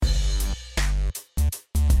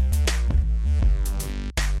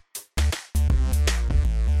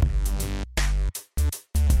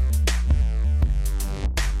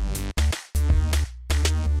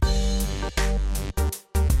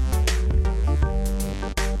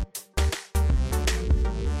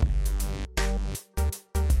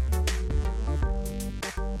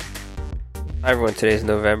Hi everyone, today is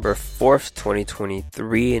November 4th,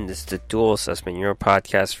 2023, and this is the Duel Assessment, your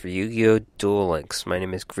podcast for Yu-Gi-Oh! Duel Links. My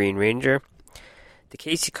name is Green Ranger. The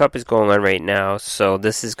KC Cup is going on right now, so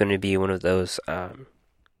this is going to be one of those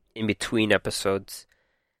in-between episodes.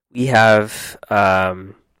 We have,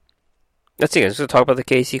 let's see, let's talk about the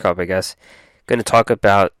KC Cup, I guess. Going to talk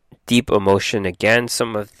about Deep Emotion again,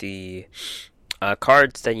 some of the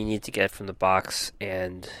cards that you need to get from the box,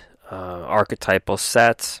 and archetypal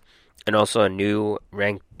sets. And also a new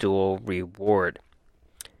Ranked Duel Reward.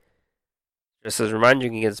 Just as a reminder, you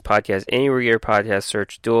can get this podcast anywhere you get your podcast.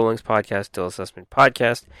 Search Duel Links Podcast, Duel Assessment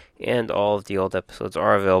Podcast, and all of the old episodes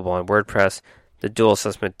are available on WordPress,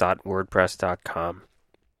 theduelassessment.wordpress.com.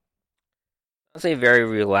 It's a very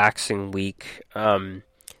relaxing week. In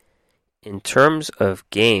terms of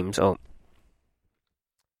games, on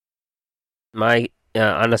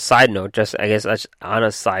a side note,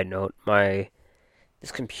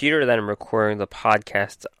 this computer that I'm recording the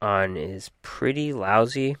podcast on is pretty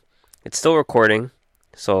lousy. It's still recording,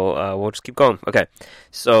 so we'll just keep going. Okay,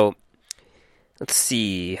 so let's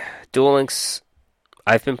see. Duel Links,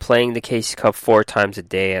 I've been playing the KC Cup 4 times a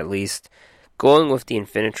day at least. Going with the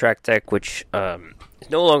Infinitrack deck, which is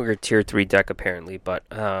no longer a Tier 3 deck apparently, but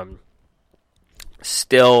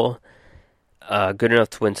still good enough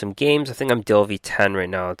to win some games. I think I'm DLV 10 right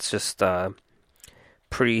now. It's just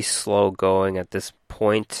pretty slow going at this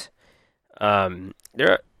point. But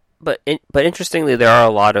interestingly, there are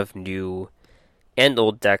a lot of new and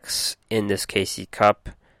old decks in this KC Cup,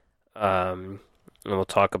 and we'll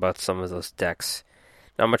talk about some of those decks.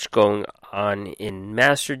 Not much going on in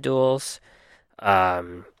Master Duels. I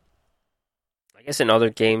guess in other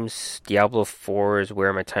games, Diablo 4 is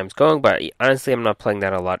where my time's going, but honestly, I'm not playing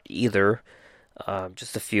that a lot either.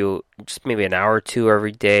 Just maybe an hour or two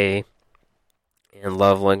every day. And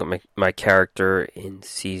leveling my character in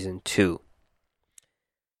Season 2.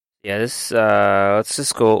 Yeah, let's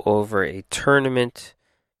just go over a tournament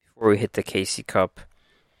before we hit the KC Cup.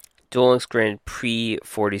 Duel Links Grand Prix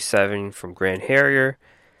 47 from Grand Harrier.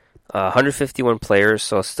 151 players,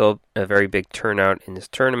 so still a very big turnout in this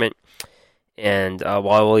tournament. And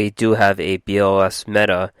while we do have a BLS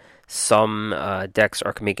meta, some decks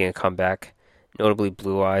are making a comeback, notably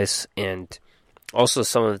Blue Eyes, and also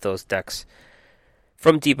some of those decks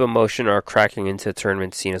from Deep Emotion are cracking into the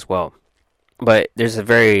tournament scene as well. But it's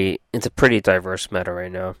a pretty diverse meta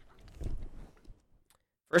right now.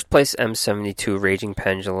 First place M72, Raging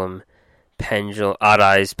Pendulum, Odd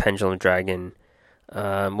Eyes, Pendulum Dragon,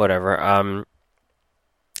 whatever.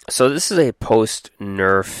 So this is a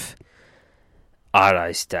post-nerf Odd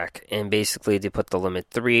Eyes deck, and basically they put the limit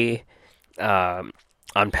 3 on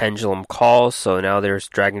Pendulum Call, so now there's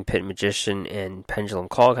Dragon Pit Magician and Pendulum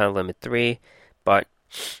Call, kind of limit 3. But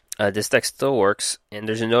this deck still works, and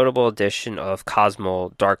there's a notable addition of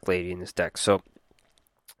Cosmo Dark Lady in this deck. So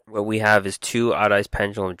what we have is 2 Odd Eyes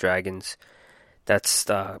Pendulum Dragons. That's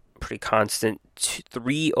pretty constant.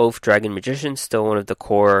 3 Oath Dragon Magicians, still one of the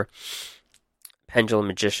core Pendulum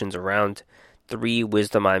Magicians around. 3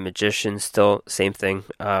 Wisdom Eye Magicians, still same thing.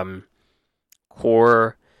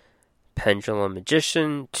 Core Pendulum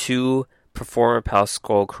Magician. 2 Performer Pal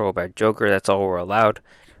Skull Crowbat Joker. That's all we're allowed.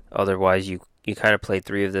 Otherwise, you kind of play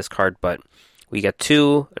 3 of this card, but we get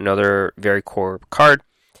 2, another very core card.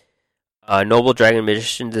 Noble Dragon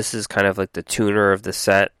Magician, this is kind of like the tuner of the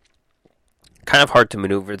set. Kind of hard to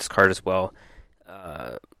maneuver this card as well.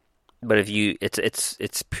 But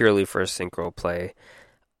it's purely for a synchro play.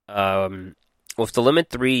 With the limit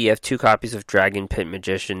 3, you have 2 copies of Dragon Pit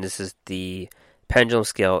Magician. This is the Pendulum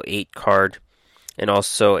Scale 8 card, and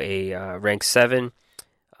also a rank 7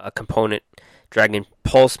 component Dragon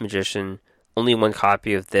Pulse Magician. Only 1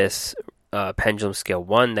 copy of this Pendulum Scale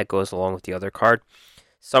 1 that goes along with the other card.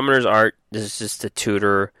 Summoner's Art, this is just the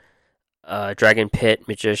tutor Dragon Pit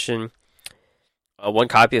Magician. 1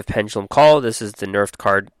 copy of Pendulum Call, this is the nerfed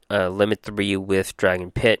card, limit 3 with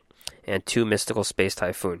Dragon Pit, and 2 Mystical Space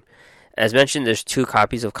Typhoon. As mentioned, there's 2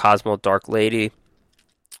 copies of Cosmo Dark Lady.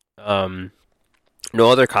 No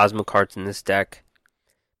other Cosmo cards in this deck,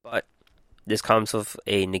 but this comes with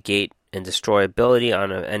a negate and destroy ability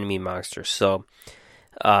on an enemy monster. So,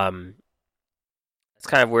 that's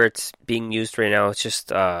kind of where it's being used right now. It's just,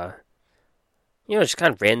 just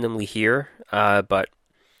kind of randomly here. But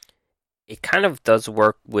it kind of does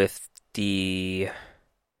work with the...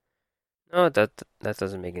 No, that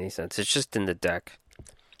doesn't make any sense. It's just in the deck.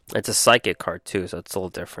 It's a psychic card too, so it's a little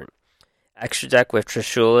different. Extra deck with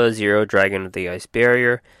Trishula, Zero Dragon of the Ice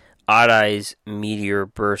Barrier, Odd Eyes Meteor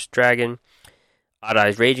Burst Dragon, Odd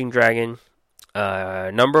Eyes Raging Dragon,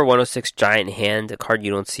 number 106 Giant Hand, a card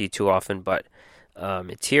you don't see too often, but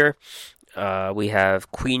it's here. We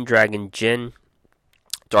have Queen Dragon Jin,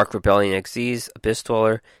 Dark Rebellion XZs, Abyss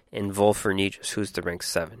Dweller, and Volfer Nijus, who's the rank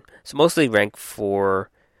 7. So mostly rank 4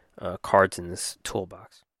 cards in this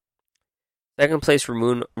toolbox. Second place,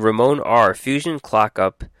 Ramon R. Fusion Clock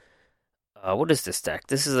Up. What is this deck?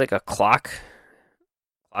 This is like a Clock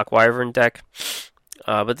Wyvern deck.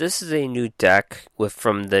 But this is a new deck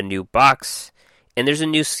from the new box. And there's a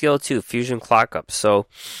new skill too, Fusion Clock Up. So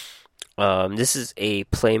this is a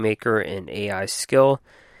Playmaker and AI skill.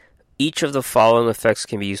 Each of the following effects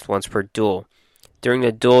can be used once per duel. During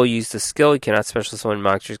the duel, use the skill. You cannot special summon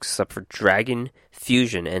monsters except for Dragon,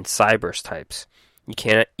 Fusion, and Cyberse types. You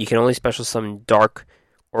can only special summon Dark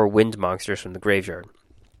or Wind monsters from the graveyard.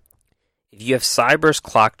 If you have Cyberse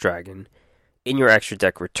Clock Dragon in your extra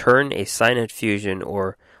deck, return a Cynet Fusion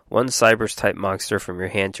or one Cyberse type monster from your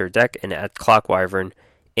hand to your deck and add Clock Wyvern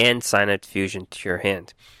and Cynet Fusion to your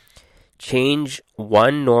hand. Change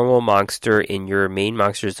one normal monster in your main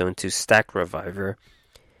monster zone to Stack Reviver,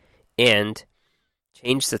 and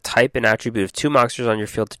change the type and attribute of 2 monsters on your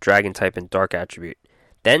field to Dragon type and Dark attribute.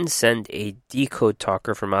 Then send a Decode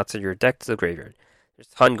Talker from outside your deck to the graveyard. There's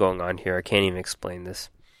a ton going on here. I can't even explain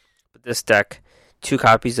this. But this deck, 2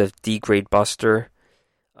 copies of D-Grade Buster,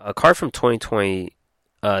 a card from 2020,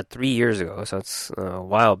 3 years ago, so it's a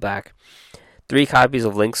while back. 3 copies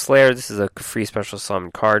of Link Slayer. This is a free special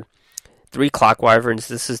summon card. 3 Clock Wyverns.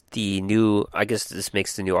 This is the new, I guess this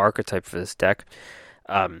makes the new archetype for this deck.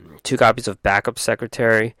 2 copies of Backup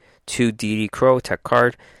Secretary. 2 DD Crow, tech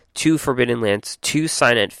card. 2 Forbidden Lance. 2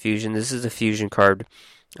 Cynet Fusion. This is a fusion card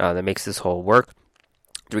that makes this whole work.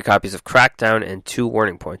 3 copies of Crackdown and 2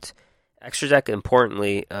 Warning Points. Extra deck,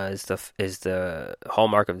 importantly, is the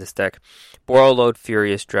hallmark of this deck. Borrowload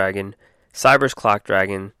Furious Dragon. Cyberse Clock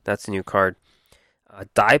Dragon. That's a new card.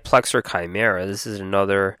 Diplexer Chimera. This is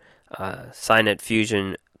another Cynet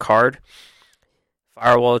Fusion card.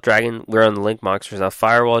 Firewall Dragon. We're on the Link monsters now.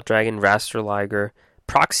 Firewall Dragon, Raster Liger,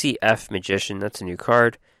 Proxy F Magician. That's a new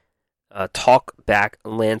card. Talkback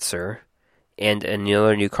Lancer, and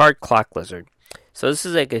another new card, Clock Lizard. So this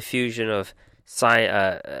is like a fusion of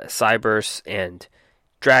Cyberse and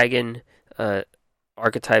Dragon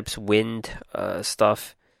archetypes, Wind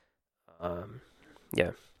stuff.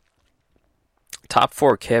 Yeah. Top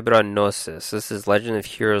 4, Quebra Gnosis. This is Legend of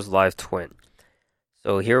Heroes Live Twin.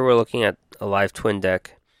 So here we're looking at a Live Twin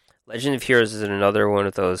deck. Legend of Heroes is another one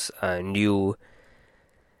of those new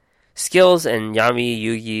skills, and Yami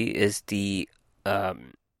Yugi is the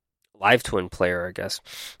Live Twin player, I guess.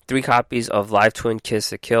 3 copies of Live Twin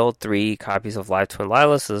Kiss a Kill, 3 copies of Live Twin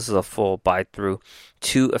Lila, so this is a full buy-through.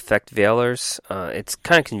 2 Effect Veilers. It's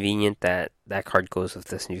kind of convenient that that card goes with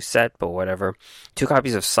this new set, but whatever. 2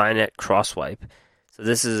 copies of Cynet Crosswipe. So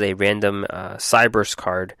this is a random Cyberse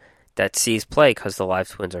card that sees play because the Live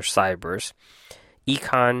Twins are Cyberse.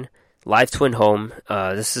 Econ, Live Twin Home.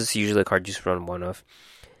 This is usually a card you just run one of.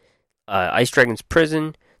 Ice Dragon's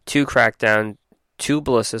Prison, 2 Crackdown, 2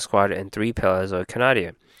 Ballista Squad, and 3 Paleozoic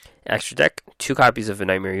Canadia. Extra deck, 2 copies of a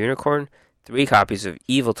Nightmare Unicorn, 3 copies of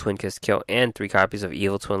Evil Twin Kiss Kill, and 3 copies of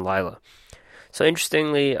Evil Twin Lila. So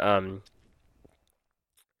interestingly,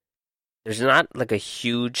 there's not like a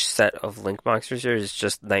huge set of Link monsters here. It's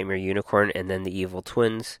just Nightmare Unicorn and then the Evil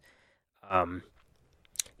Twins.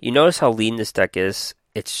 You notice how lean this deck is.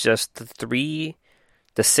 It's just the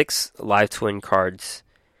 6 Live Twin cards,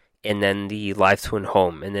 and then the Live Twin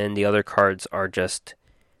Home, and then the other cards are just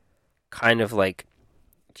kind of like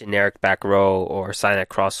generic back row or Cynet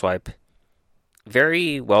Crosswipe.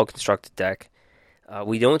 Very well constructed deck.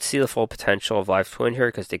 We don't see the full potential of Live Twin here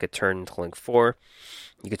because they could turn into Link 4.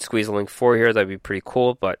 You could squeeze a Link 4 here, that'd be pretty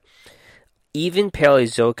cool, but even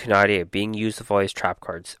Paleozoic Canadia being used with all these trap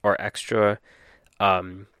cards or extra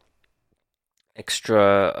level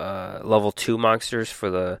 2 monsters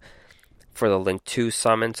for the Link 2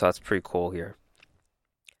 summon, so that's pretty cool here.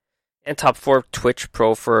 And top 4, Twitch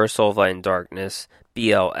Pro for Soulblight and Darkness,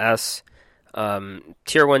 BLS.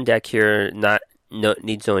 Tier 1 deck here,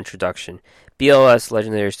 needs no introduction. BLS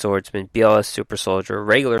Legendary Swordsman, BLS Super Soldier,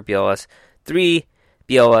 regular BLS, 3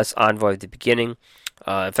 BLS Envoy at the beginning.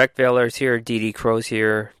 Effect Veilers here, DD Crows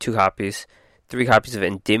here, 2 copies. 3 copies of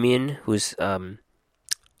Endymion, who's a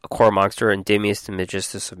core monster, Endymius the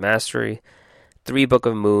Magistus of Mastery. 3 Book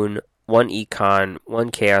of Moon, 1 Econ,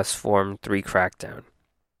 1 Chaos Form, 3 Crackdown.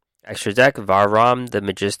 Extra deck, Varam the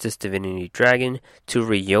Magistus Divinity Dragon, 2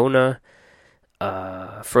 Riona,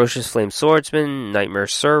 Ferocious Flame Swordsman, Nightmare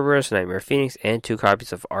Cerberus, Nightmare Phoenix, and 2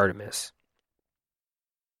 copies of Artemis.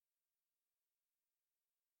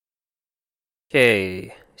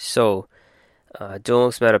 Okay, so Duel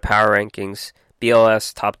Links Meta Power Rankings.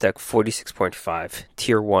 BLS top deck 46.5,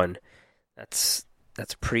 tier 1. That's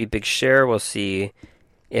a pretty big share. We'll see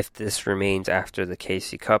if this remains after the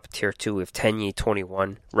KC Cup. Tier 2 with Tenyi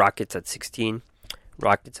 21, Rockets at 16.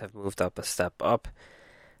 Rockets have moved up a step up.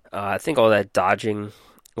 I think all that dodging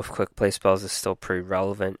with quick play spells is still pretty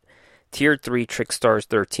relevant. Tier 3 Trickstars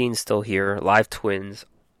 13 still here. Live Twins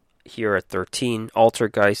here at 13.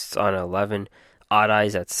 Altergeists on 11. Odd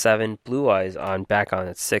Eyes at 7. Blue Eyes back on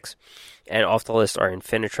at 6. And off the list are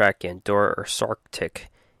Infinitrack, Gandora, or Sarctic,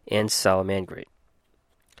 and Salamangreat.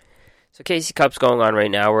 So KC Cup's going on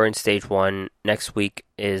right now. We're in Stage 1. Next week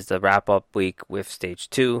is the wrap-up week with Stage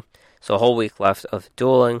 2. So a whole week left of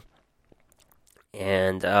dueling.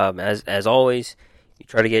 And as always, you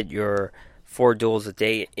try to get your 4 duels a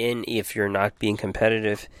day in if you're not being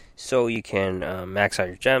competitive, so you can max out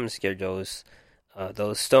your gems, get those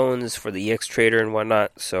stones for the EX trader and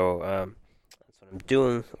whatnot. So that's what I'm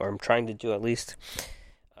doing, or I'm trying to do at least.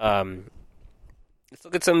 Let's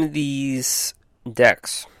look at some of these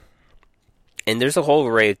decks. And there's a whole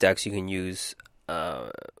array of decks you can use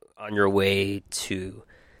on your way to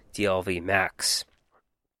DLV Max.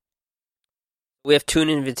 We have Toon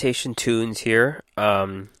Invitation Tunes here.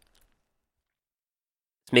 This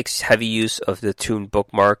makes heavy use of the Toon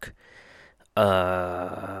bookmark.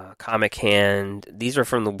 Comic Hand. These are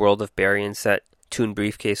from the World of Barian set. Toon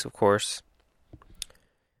Briefcase, of course.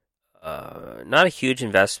 Not a huge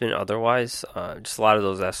investment otherwise. Just a lot of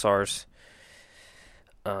those SRs.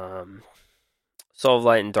 Soul of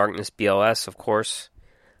Light and Darkness BLS, of course.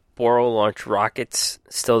 Boro Launch Rockets,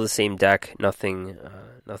 still the same deck. Nothing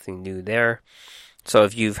new there. So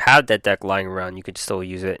if you've had that deck lying around, you could still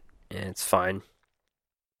use it, and it's fine.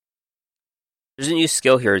 There's a new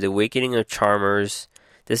skill here, the Awakening of Charmers.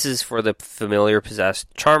 This is for the familiar possessed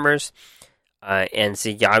Charmers. And it's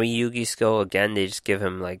a Yami Yugi skill. Again, they just give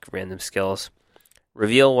him like random skills.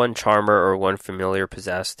 Reveal 1 Charmer or 1 familiar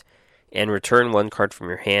possessed, and return 1 card from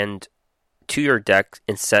your hand to your deck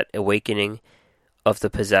and set Awakening of the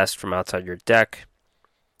possessed from outside your deck.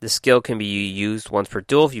 The skill can be used once per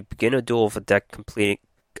duel if you begin a duel with a deck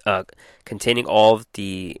containing all of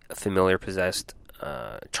the familiar possessed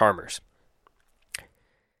Charmers.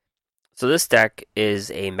 So this deck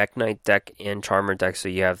is a Mech Knight deck and Charmer deck. So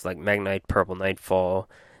you have like Mech Knight Purple Nightfall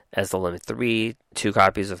as the limit 3, 2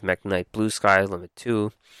 copies of Mech Knight Blue Sky, limit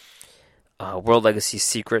 2. World Legacy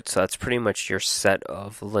Secret, so that's pretty much your set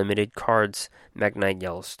of limited cards. Mech Knight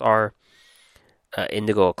Yellow Star,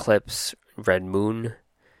 Indigo Eclipse, Red Moon.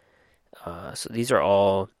 So these are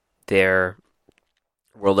all there.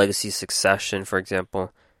 World Legacy Succession, for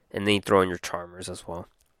example. And then you throw in your Charmers as well.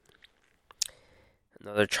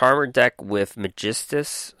 Another Charmer deck with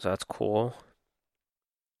Magistus, so that's cool.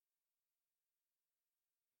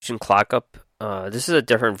 Fusion Clock Up. This is a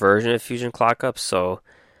different version of Fusion Clock Up, so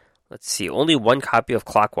let's see. Only 1 copy of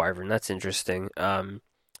Clock Wyvern, that's interesting. And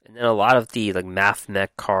then a lot of the like Math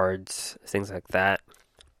Mech cards, things like that.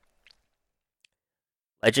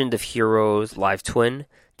 Legend of Heroes Live Twin.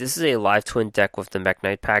 This is a Live Twin deck with the Mech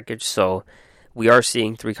Knight package, so we are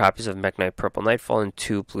seeing 3 copies of Mech Knight Purple Nightfall and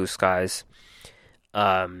 2 Blue Skies.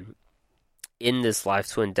 In this Live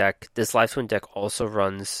Twin deck also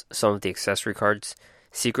runs some of the accessory cards.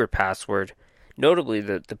 Secret Password. Notably,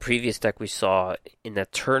 the previous deck we saw in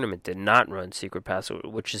that tournament did not run Secret Password,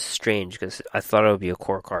 which is strange because I thought it would be a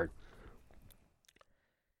core card.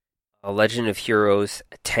 A Legend of Heroes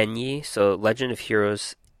Tenyi. So Legend of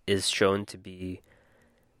Heroes is shown to be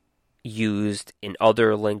used in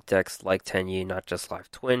other Link decks like Tenyi, not just Live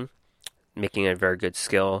Twin, making it a very good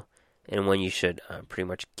skill and one you should pretty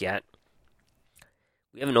much get.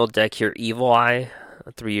 We have an old deck here, Evil Eye,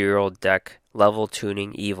 a 3-year-old deck, level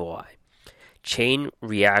tuning Evil Eye. Chain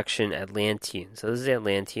Reaction Atlantean. So this is the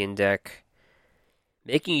Atlantean deck.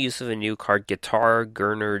 Making use of a new card, Guitar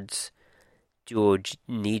Gernard's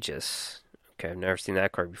Duonegus. Okay, I've never seen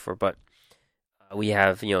that card before, but we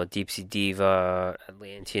have, Deep Sea Diva,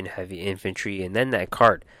 Atlantean Heavy Infantry, and then that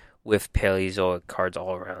card with Paleozoic cards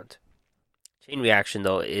all around. Chain Reaction,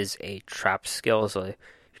 though, is a trap skill, so you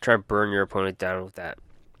try to burn your opponent down with that.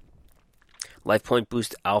 Life Point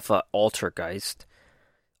Boost Alpha Altergeist.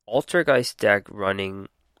 Altergeist deck running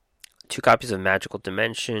 2 copies of Magical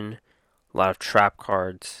Dimension, a lot of trap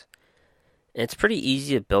cards. And it's pretty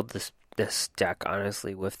easy to build this deck,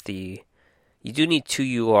 honestly, with the... You do need 2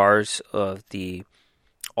 URs of the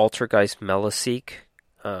Altergeist Meliseek,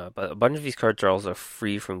 but a bunch of these cards are also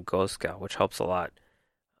free from Ghost Scout, which helps a lot.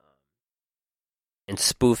 And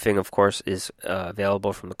spoofing, of course, is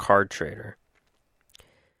available from the card trader.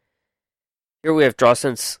 Here we have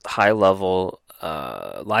Drawsense High Level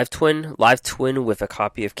Live Twin. Live Twin with a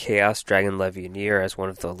copy of Chaos Dragon Legionnaire as one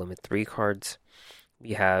of the Limit 3 cards.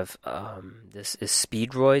 We have this is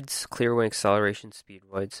Speedroids, Clearway Acceleration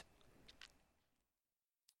Speedroids.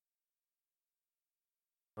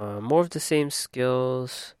 More of the same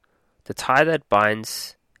skills. The tie that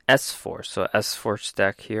binds S-Force, so S-Force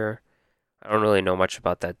deck here. I don't really know much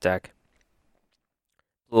about that deck.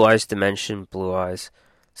 Blue Eyes Dimension, Blue Eyes.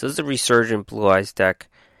 So this is a Resurgent Blue Eyes deck,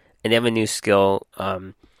 and they have a new skill.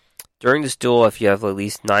 During this duel, if you have at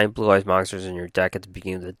least 9 Blue Eyes monsters in your deck at the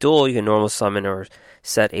beginning of the duel, you can normal summon or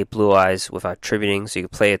set a Blue Eyes without tributing, so you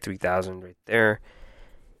can play at 3,000 right there.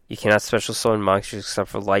 You cannot special summon monsters except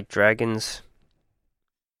for light dragons.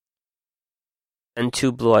 Send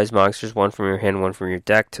 2 Blue Eyes monsters, one from your hand, one from your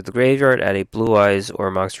deck, to the graveyard. Add a Blue Eyes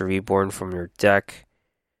or Monster Reborn from your deck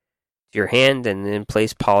to your hand, and then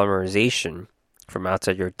place Polymerization from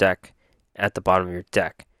outside your deck at the bottom of your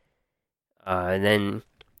deck. And then,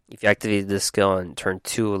 if you activate this skill on turn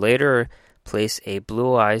 2 or later, place a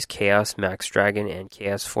Blue Eyes, Chaos, Max Dragon, and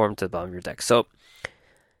Chaos form to the bottom of your deck. So,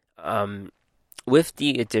 with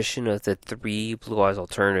the addition of the 3 Blue Eyes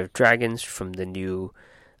alternative dragons from the new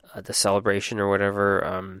the celebration or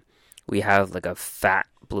whatever, we have like a fat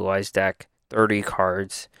Blue Eyes deck, 30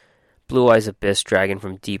 cards. Blue Eyes Abyss Dragon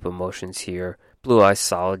from Deep Emotions here. Blue Eyes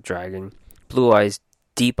Solid Dragon. Blue Eyes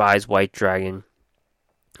Deep Eyes White Dragon.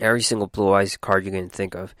 Every single Blue Eyes card you can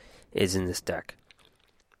think of is in this deck.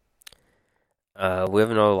 We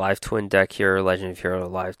have another Live Twin deck here, Legend of Hero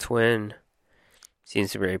Live Twin.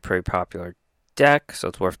 Seems to be a pretty popular deck, so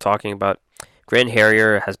it's worth talking about. Grand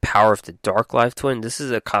Harrier has Power of the Dark Live Twin. This is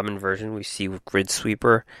a common version we see with Grid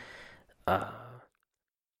Sweeper. Grid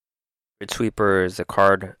Sweeper is a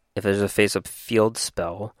card, if there's a face-up field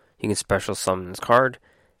spell, you can special summon this card,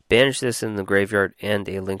 banish this in the graveyard, and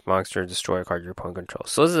a link monster destroy a card your opponent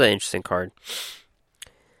controls. So this is an interesting card.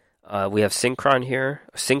 We have Synchron here,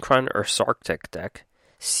 Synchron or Sarctic deck,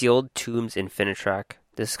 Sealed Tombs Infinitrack.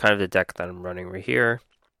 This is kind of the deck that I'm running right here.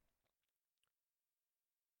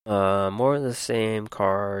 More of the same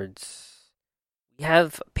cards. We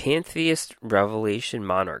have Pantheist Revelation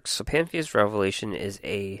Monarchs. So Pantheist Revelation is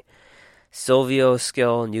a Silvio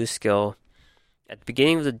skill, new skill. At the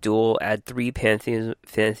beginning of the duel, add 3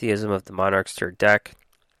 Pantheism of the Monarchs to your deck.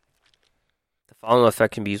 The following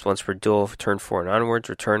effect can be used once per duel for turn 4 and onwards.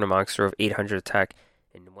 Return a monster of 800 attack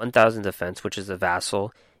and 1000 defense, which is a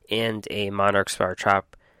vassal, and a Monarch Spiral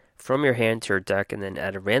Trap from your hand to your deck, and then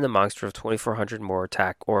add a random monster of 2400 more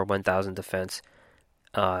attack or 1000 defense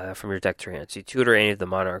from your deck to your hand. So you tutor any of the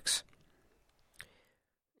Monarchs.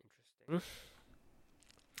 Interesting.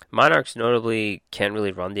 Monarchs notably can't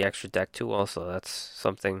really run the extra deck too well, so that's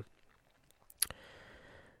something.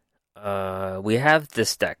 We have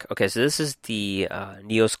this deck. Okay, so this is the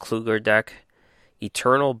Neos Kluger deck.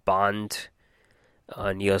 Eternal Bond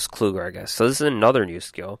Neos Kluger, I guess. So this is another new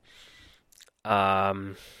skill.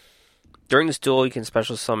 During this duel, you can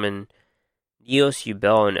special summon Neos,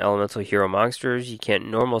 Yubel, and Elemental Hero monsters. You can't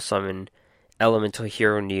normal summon Elemental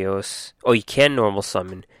Hero Neos. Oh, you can normal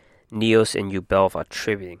summon Neos and Yubel without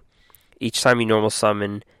tributing. Each time you normal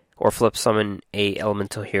summon or flip summon a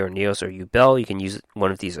Elemental Hero Neos or Yubel, you can use one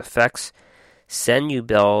of these effects. Send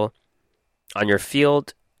Yubel on your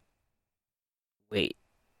field. Wait.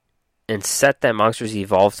 And set that monster's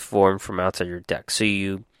evolved form from outside your deck. So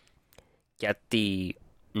you get the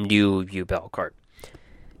new Yubel card.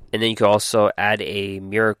 And then you can also add a add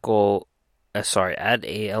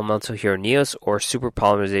a Elemental Hero Neos or Super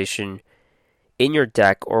Polymerization in your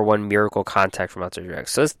deck, or one Miracle Contact from outside your deck.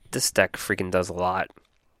 So this deck freaking does a lot.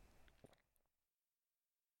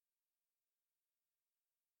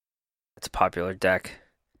 It's a popular deck.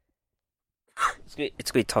 It's gonna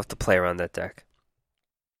be tough to play around that deck.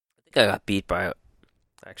 I think I got beat by it,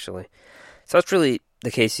 actually. So that's really the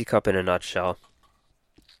KC Cup in a nutshell.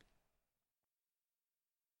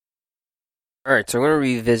 Alright, so I'm going to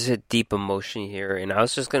revisit Deep Emotion here, and I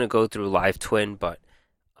was just going to go through Live Twin, but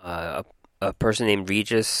a person named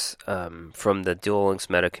Regis from the Duel Links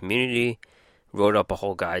meta community wrote up a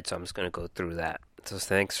whole guide, so I'm just going to go through that. So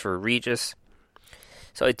thanks for Regis.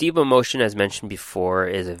 So a Deep Emotion, as mentioned before,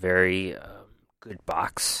 is a very good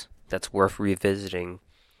box that's worth revisiting.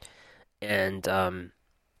 And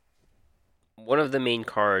one of the main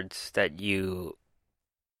cards that you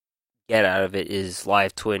get out of it is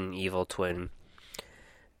Live Twin, Evil Twin.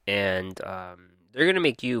 And they're going to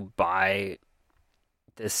make you buy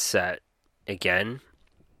this set again.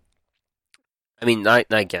 I mean, not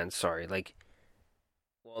again, sorry. They're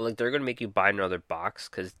going to make you buy another box,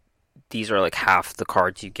 because these are like half the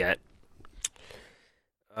cards you get.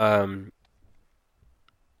 Yeah,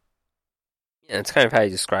 it's kind of how you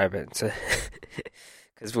describe it.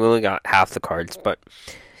 Because we only got half the cards, but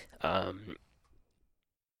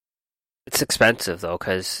It's expensive though,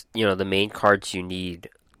 because the main cards you need,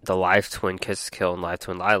 the Live Twin Kiss Kill and Live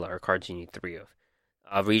Twin Lila, are cards you need three of.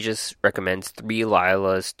 Regis recommends 3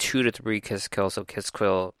 Lilas, 2 to 3 Kiss Kill. So Kiss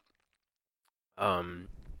Kill, um,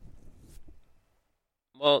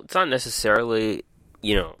 well, it's not necessarily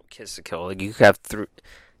Kiss Kill. Like you could have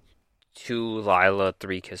 2 Lila,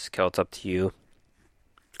 3 Kiss Kill. It's up to you.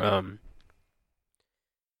 Um,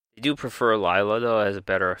 I do prefer Lila though, as a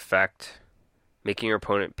better effect, making your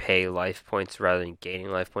opponent pay life points rather than gaining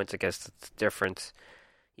life points. I guess that's the difference.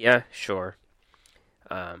 Yeah, sure.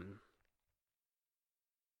 Um,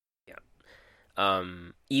 yeah.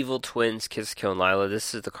 Evil Twins, Kiss Kill, and Lila.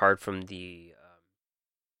 This is the card from the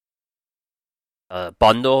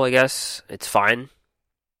bundle, I guess. It's fine.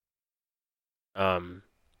 Um,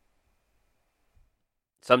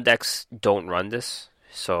 some decks don't run this,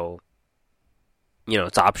 so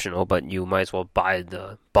it's optional, but you might as well buy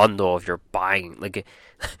the bundle if you're buying. Like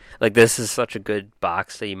this is such a good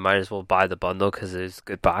box that you might as well buy the bundle because it's a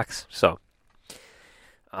good box. So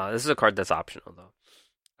this is a card that's optional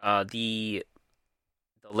though. The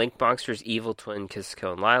Link Monsters, Evil Twin, Kiss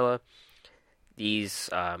Kill, and Lila. These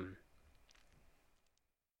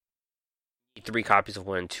need 3 copies of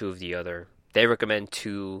one and 2 of the other. They recommend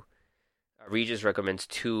 2. Regis recommends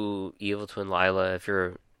 2 Evil Twin Lila if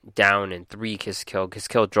you're down, and 3 Kiss Kill. Kiss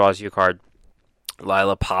Kill draws you a card.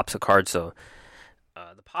 Lila pops a card. So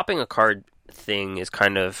the popping a card thing is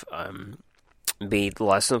kind of made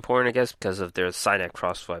less important, I guess, because of their Cynet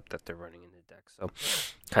cross swipe that they're running in the deck. So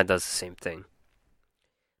kind of does the same thing.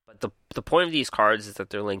 But the point of these cards is that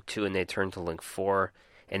they're Link 2 and they turn to Link 4,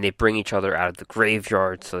 and they bring each other out of the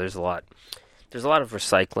graveyard. So there's a lot of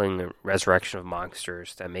recycling and resurrection of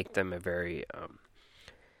monsters that make them a very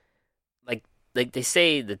like they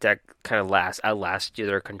say the deck kind of outlasts you,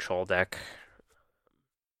 their control deck.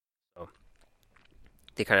 So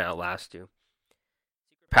they kind of outlast you.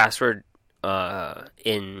 Secret Password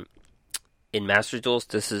in Master Duels,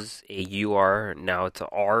 this is a UR, now it's a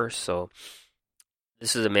R, so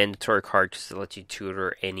this is a mandatory card just to let you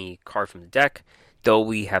tutor any card from the deck, though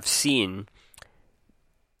we have seen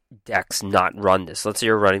decks not run this. Let's say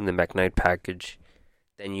you're running the Mech Knight package,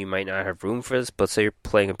 then you might not have room for this, but say you're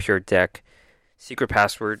playing a pure deck, Secret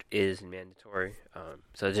Password is mandatory,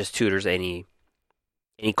 so it just tutors any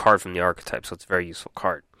card from the archetype, so it's a very useful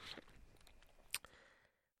card.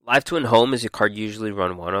 Live Twin Home is your card you usually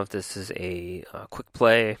run one of. This is a quick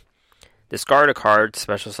play. Discard a card,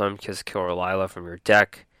 special summon Kiss Kill or Lila from your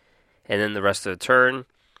deck, and then the rest of the turn,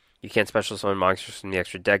 you can't special summon monsters from the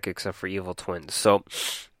extra deck except for Evil Twins. So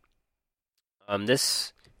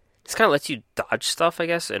this kind of lets you dodge stuff, I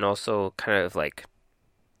guess, and also kind of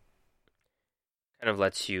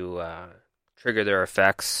lets you trigger their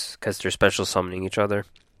effects because they're special summoning each other.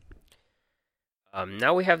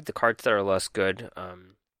 Now we have the cards that are less good.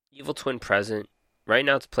 Evil Twin Present. Right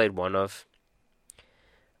now it's played one of.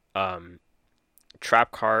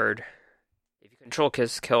 Trap card. If you control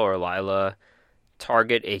Kiss Kill or Lila,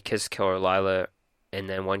 target a Kiss Kill or Lila, and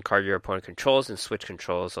then one card your opponent controls and switch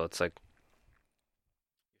controls. So it's like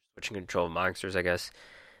switching control of monsters, I guess.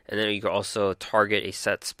 And then you can also target a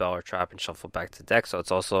set spell or trap and shuffle back to the deck. So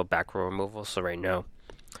it's also a back row removal. So right now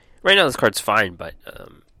this card's fine, but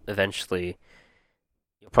eventually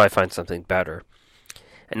you'll probably find something better.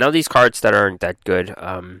 And now these cards that aren't that good,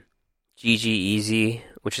 GG Easy,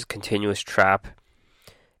 which is continuous trap,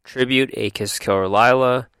 tribute a Kiss Kill or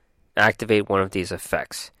Lila, activate one of these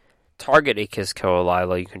effects. Target a Kiss Kill or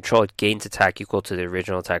Lila you control, it gains attack equal to the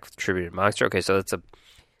original attack of the tributed monster. Okay, so that's a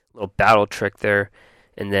little battle trick there.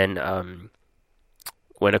 And then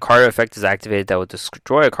when a card effect is activated that will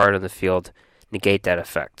destroy a card on the field, negate that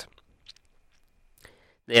effect.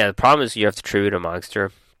 Yeah, the problem is you have to tribute a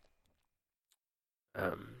monster.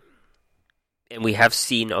 And we have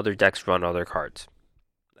seen other decks run other cards,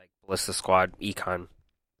 like Ballista Squad, Econ. And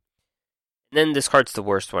then this card's the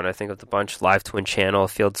worst one, I think, of the bunch. Live Twin Channel,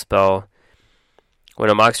 Field Spell. When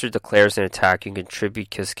a monster declares an attack, you can tribute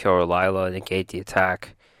Kiss Kill or Lila and negate the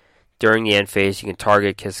attack. During the end phase, you can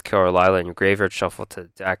target Kiss Kill or Lila in your graveyard, shuffle to the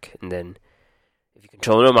deck, and then if you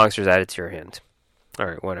control no monsters, add it to your hand.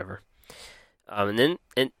 Alright, whatever. And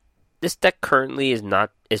this deck currently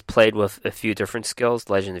is played with a few different skills.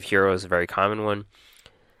 Legend of Hero is a very common one.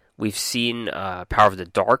 We've seen Power of the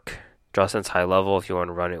Dark, Draw Sense High Level if you want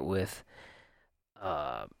to run it with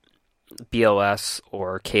BLS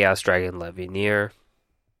or Chaos Dragon Levineer.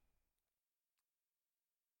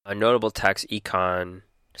 A notable text, Econ,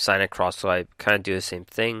 Cynet Crosswipe, kind of do the same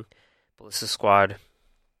thing. Ballista Squad.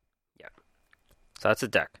 Yeah. So that's a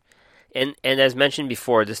deck. And as mentioned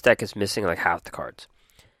before, this deck is missing like half the cards.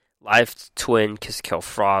 Live Twin, Kiss Kill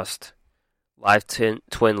Frost,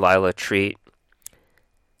 Twin Lila Treat,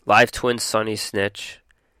 Live Twin Sunny Snitch,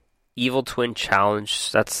 Evil Twin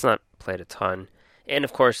Challenge. That's not played a ton. And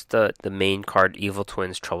of course, the main card, Evil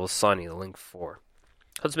Twins Trouble Sunny, the Link 4.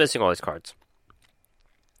 So it's missing all these cards.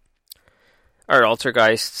 Alright,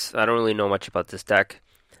 Altergeists. I don't really know much about this deck,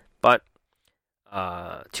 but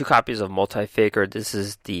 2 copies of Multi-Faker. This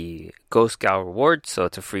is the Ghost Gal Reward, so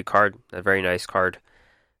it's a free card, a very nice card.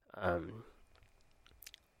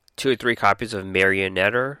 2 or 3 copies of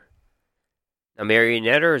Marionetter. Now,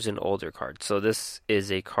 Marionetter is an older card, so this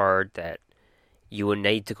is a card that you would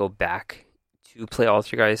need to go back to play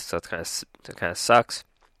Altergeist, so it kind of sucks.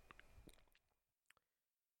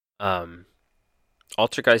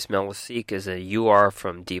 Altergeist Meliseek is a UR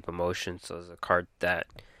from Deep Emotion, so it's a card that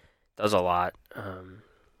does a lot.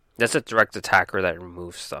 That's a direct attacker that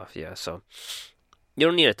removes stuff, yeah, so you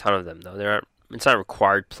don't need a ton of them, though. It's not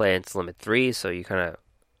required play, it's limit 3, so you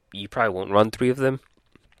probably won't run 3 of them.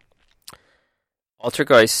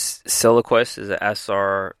 Altergeist Siliquist is an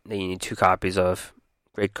SR that you need 2 copies of.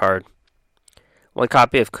 Great card. 1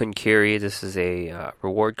 copy of Kunkiri. This is a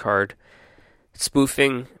reward card.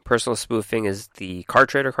 Spoofing, personal spoofing is the card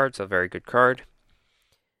trader card, so a very good card.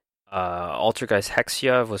 Altergeist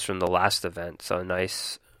Hexia was from the last event, so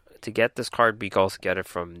nice to get this card, but you can also get it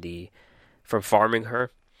from farming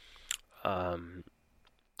her.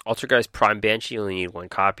 Altergeist Prime Banshee, you only need 1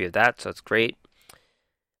 copy of that, so it's great.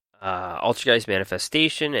 Altergeist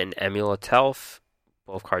Manifestation and Amulet Elf,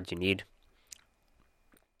 both cards you need.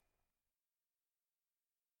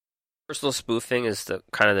 Personal spoofing is the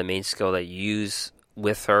kind of the main skill that you use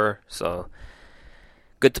with her, so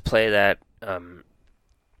good to play that. You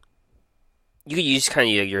could use kind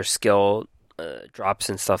of your skill drops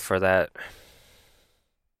and stuff for that.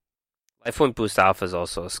 Life Point Boost Alpha is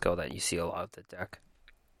also a skill that you see a lot of the deck.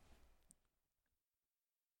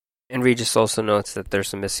 And Regis also notes that there's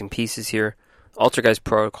some missing pieces here. Altergeist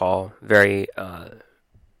Protocol, very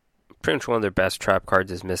pretty much one of their best trap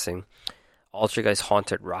cards is missing. Altergeist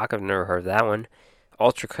Haunted Rock, I've never heard of that one.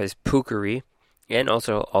 Altergeist Pukari, and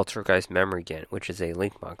also Altergeist Memory Gant, which is a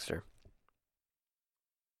Link monster.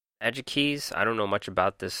 Magic Keys, I don't know much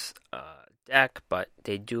about this deck, but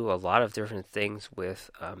they do a lot of different things with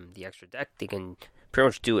the extra deck. They can pretty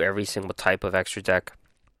much do every single type of extra deck.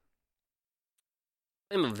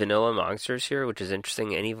 Of vanilla monsters here, which is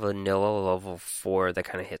interesting. Any vanilla level 4 that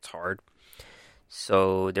kind of hits hard.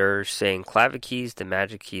 So they're saying Clavikeys, the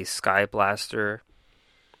Magic Keys, Sky Blaster,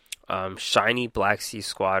 Shiny Black Sea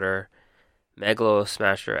Squatter, Megalo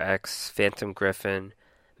Smasher X, Phantom Griffin,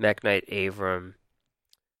 Mech Knight Avram,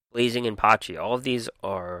 Blazing Impachi. All of these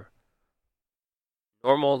are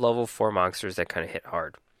normal level 4 monsters that kind of hit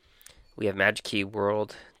hard. We have Magic Key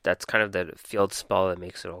World. That's kind of the field spell that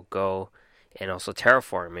makes it all go. And also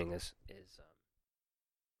Terraforming is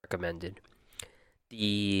recommended.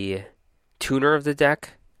 The tuner of the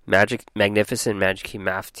deck, Magnificent Magic Key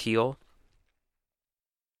Mafteal.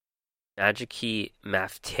 Magic Key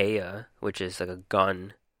Maftea, which is like a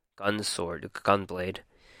gun sword, gun blade.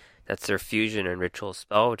 That's their fusion and ritual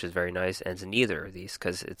spell, which is very nice. And it's neither of these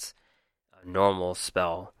because it's a normal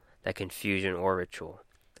spell that can fusion or ritual.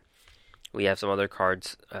 We have some other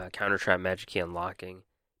cards, Counter Trap Magic Key Unlocking,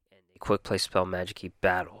 and a Quick Play Spell Magic Key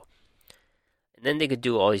Battle. And then they could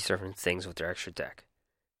do all these different things with their extra deck.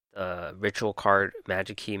 Ritual card,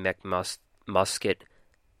 Magic Key Mech Musket,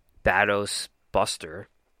 Bados Buster.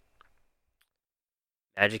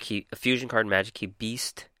 Magic Key, a fusion card, Magic Key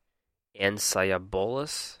Beast, and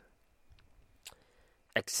Sayabolus.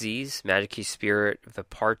 Xyz, Magic Key Spirit,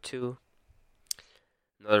 Vipartu.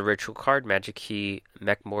 Another ritual card, Magic Key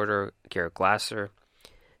Mech Mortar, Garrett Glasser.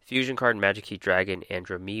 Fusion card, Magic Key Dragon,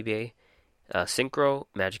 Andromebae. Synchro,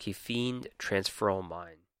 Magic Key Fiend, Transferal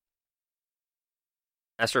Mine.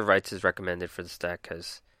 Master of Rites is recommended for this deck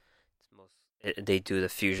because they do the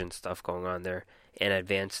fusion stuff going on there, and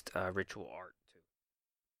advanced ritual art too.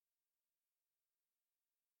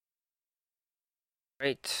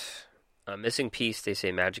 Right, missing piece. They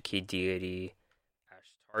say Magic Key Deity,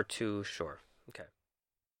 Ashtartu. Sure, okay.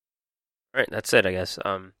 All right, that's it, I guess.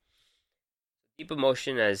 Deep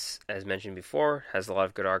Emotion, as mentioned before, has a lot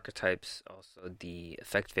of good archetypes. Also, the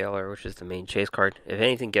Effect Veiler, which is the main chase card. If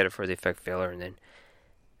anything, get it for the Effect Veiler, and then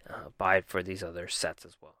buy it for these other sets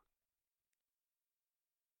as well.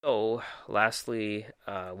 So, lastly,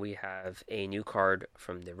 we have a new card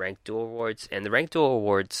from the Ranked Duel Rewards, and the Ranked Duel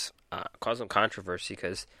Rewards cause some controversy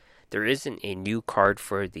because there isn't a new card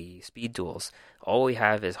for the speed duels. All we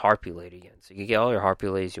have is Harpy Lady again, so you can get all your Harpy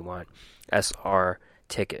Ladies you want. SR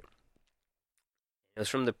ticket. It was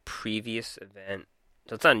from the previous event,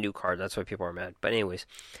 so it's not a new card. That's why people are mad. But anyways,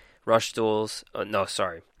 Rush Duels. No,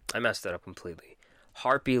 sorry. I messed that up completely.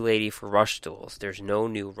 Harpy Lady for Rush Duels. There's no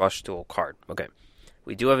new Rush Duel card. Okay.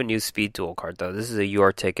 We do have a new Speed Duel card, though. This is a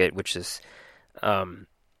UR ticket, which is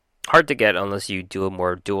hard to get unless you do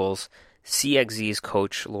more duels. CXZ's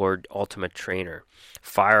Coach Lord Ultimate Trainer.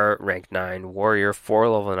 Fire, rank 9, Warrior, 4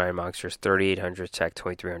 level 9 monsters, 3800 attack,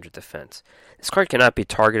 2300 defense. This card cannot be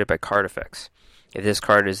targeted by card effects. If this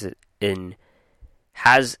card has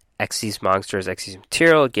Xyz monsters, Xyz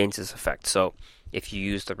material, it gains this effect. So, if you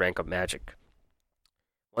use the rank up magic.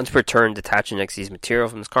 Once per turn, detach an Xyz material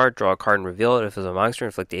from this card, draw a card and reveal it. If it's a monster,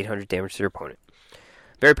 inflict 800 damage to your opponent.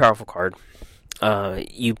 Very powerful card.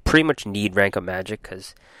 You pretty much need rank up magic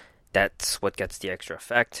because that's what gets the extra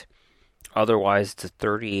effect. Otherwise, it's a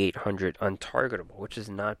 3800 untargetable, which is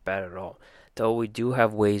not bad at all. Though we do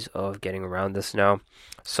have ways of getting around this now.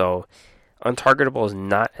 So, untargetable is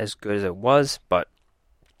not as good as it was, but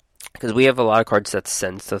because we have a lot of cards that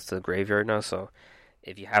send stuff to the graveyard now, so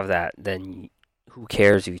if you have that, then who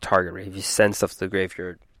cares if you target, right? If you send stuff to the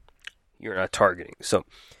graveyard, you're not targeting. So,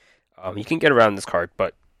 you can get around this card,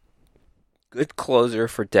 but good closer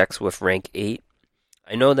for decks with rank 8.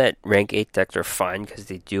 I know that rank 8 decks are fine because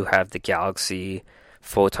they do have the Galaxy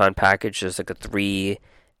Photon package. There's like a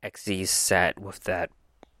 3XZ set with that.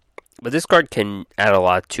 But this card can add a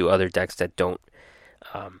lot to other decks that don't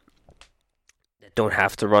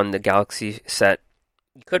have to run the Galaxy set.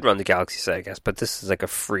 You could run the Galaxy set, I guess, but this is like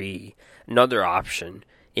another option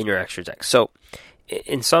in your extra deck. So,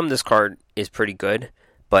 in sum, this card is pretty good,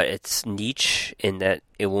 but it's niche in that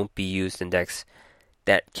it won't be used in decks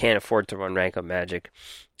that can't afford to run rank up magic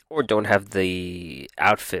or don't have the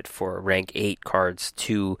outfit for rank 8 cards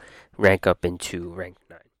to rank up into rank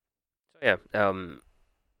 9. So yeah,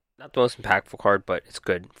 not the most impactful card, but it's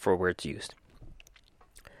good for where it's used.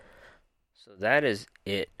 So that is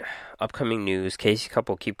it. Upcoming news. Casey Cup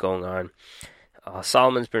will keep going on.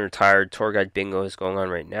 Solomon's been retired. Tour Guide Bingo is going on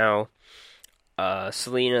right now.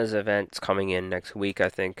 Selena's event's coming in next week, I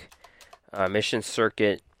think. Mission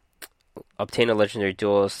Circuit. Obtain a legendary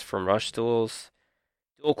duelist from Rush Duels.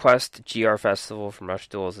 Duel Quest GR Festival from Rush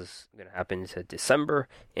Duels is going to happen in December.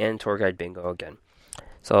 And Tour Guide Bingo again.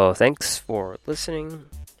 So thanks for listening,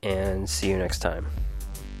 and see you next time.